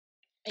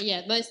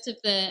Yeah, most of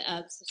the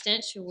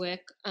substantial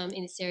work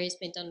in this area has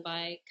been done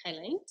by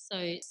Kayleen,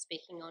 so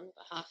speaking on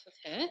behalf of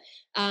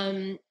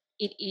her.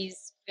 It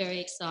is very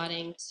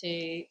exciting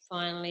to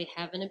finally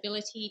have an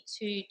ability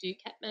to do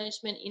cat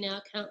management in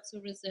our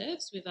council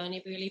reserves. We've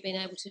only really been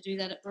able to do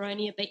that at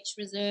Boronia Beach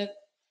Reserve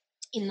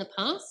in the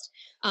past,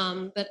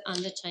 but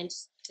under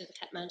changes to the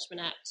Cat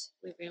Management Act,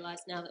 we've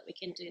realised now that we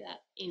can do that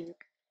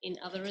in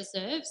other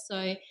reserves.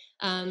 So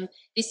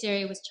this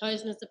area was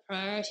chosen as a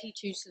priority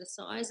due to the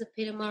size of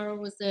Peterborough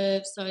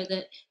Reserve, so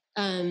that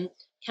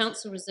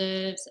council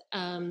reserves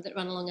that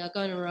run along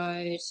Algona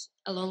Road,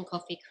 along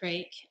Coffee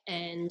Creek,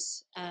 and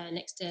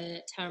next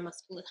to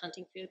Tarramuscul at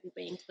Huntingfield will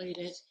be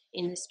included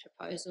in this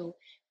proposal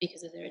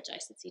because of their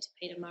adjacency to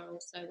Peterborough.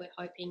 So we're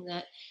hoping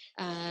that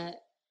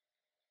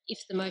if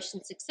the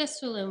motion's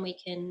successful and we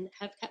can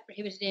have cat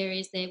prohibited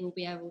areas there, we'll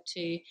be able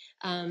to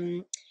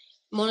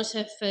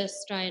monitor for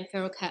Australian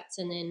feral cats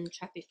and then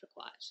trap if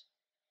required.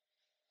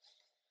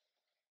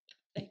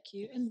 Thank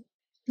you. And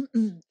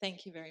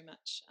thank you very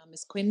much,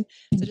 Ms Quinn.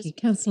 Thank you.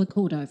 Councillor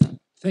Cordover.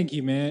 Thank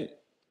you, Mayor.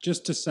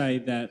 Just to say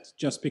that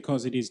just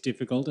because it is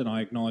difficult, and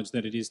I acknowledge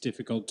that it is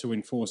difficult to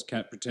enforce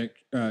cat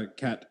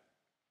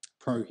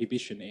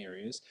prohibition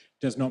areas,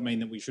 does not mean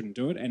that we shouldn't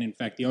do it. And in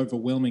fact, the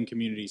overwhelming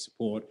community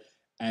support,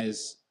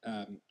 as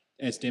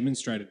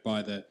demonstrated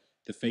by the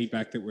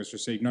feedback that was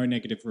received, no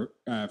negative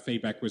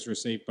feedback was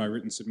received by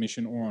written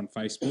submission or on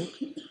Facebook.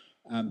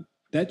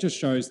 That just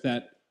shows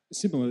that,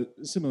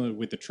 similar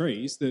with the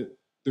trees, the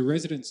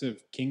residents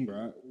of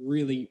Kingborough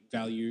really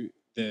value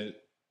the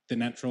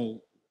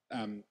natural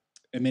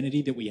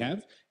amenity that we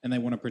have, and they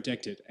want to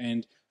protect it.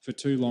 And for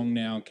too long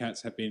now,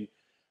 cats have been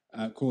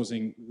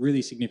causing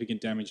really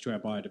significant damage to our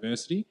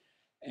biodiversity.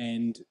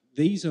 And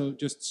these are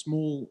just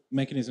small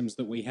mechanisms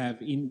that we have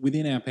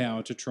within our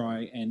power to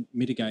try and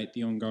mitigate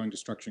the ongoing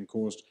destruction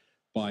caused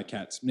by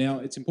cats. Now,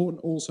 it's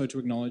important also to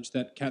acknowledge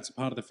that cats are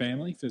part of the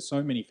family for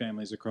so many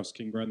families across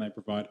Kingborough, and they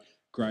provide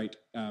great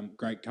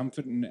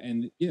comfort,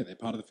 and yeah, they're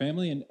part of the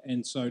family,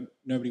 and so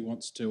nobody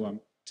wants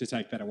to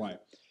take that away.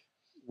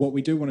 What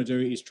we do want to do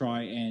is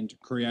try and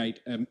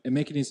create a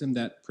mechanism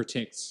that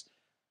protects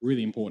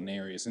really important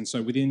areas. And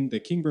so within the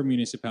Kingborough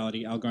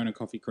municipality, Algona,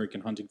 Coffee Creek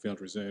and Huntingfield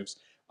Reserves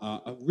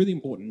are a really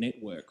important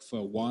network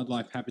for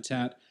wildlife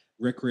habitat,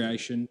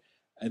 recreation.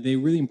 They're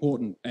really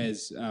important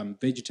as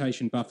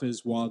vegetation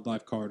buffers,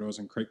 wildlife corridors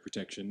and creek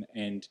protection.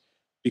 And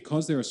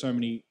because there are so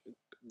many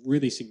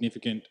really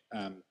significant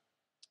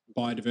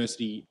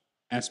biodiversity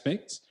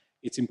aspects,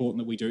 it's important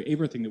that we do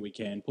everything that we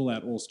can, pull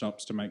out all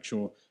stops to make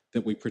sure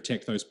that we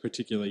protect those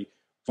particularly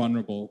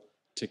vulnerable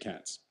to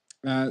cats.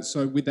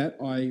 So with that,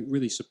 I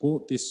really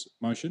support this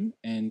motion,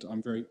 and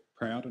I'm very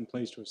proud and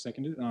pleased to have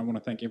seconded it. And I want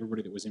to thank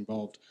everybody that was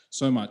involved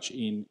so much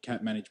in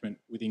cat management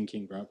within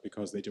Kingborough,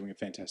 because they're doing a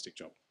fantastic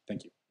job.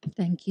 Thank you.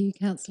 Thank you.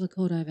 Councillor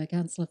Cordover.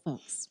 Councillor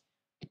Fox.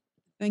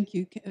 Thank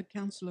you.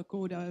 Councillor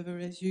Cordover,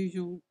 as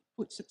usual,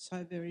 puts it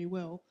so very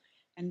well,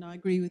 and I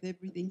agree with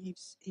everything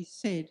he's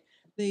said.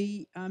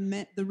 The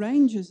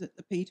rangers at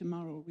the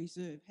Peterborough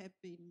Reserve have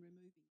been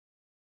removing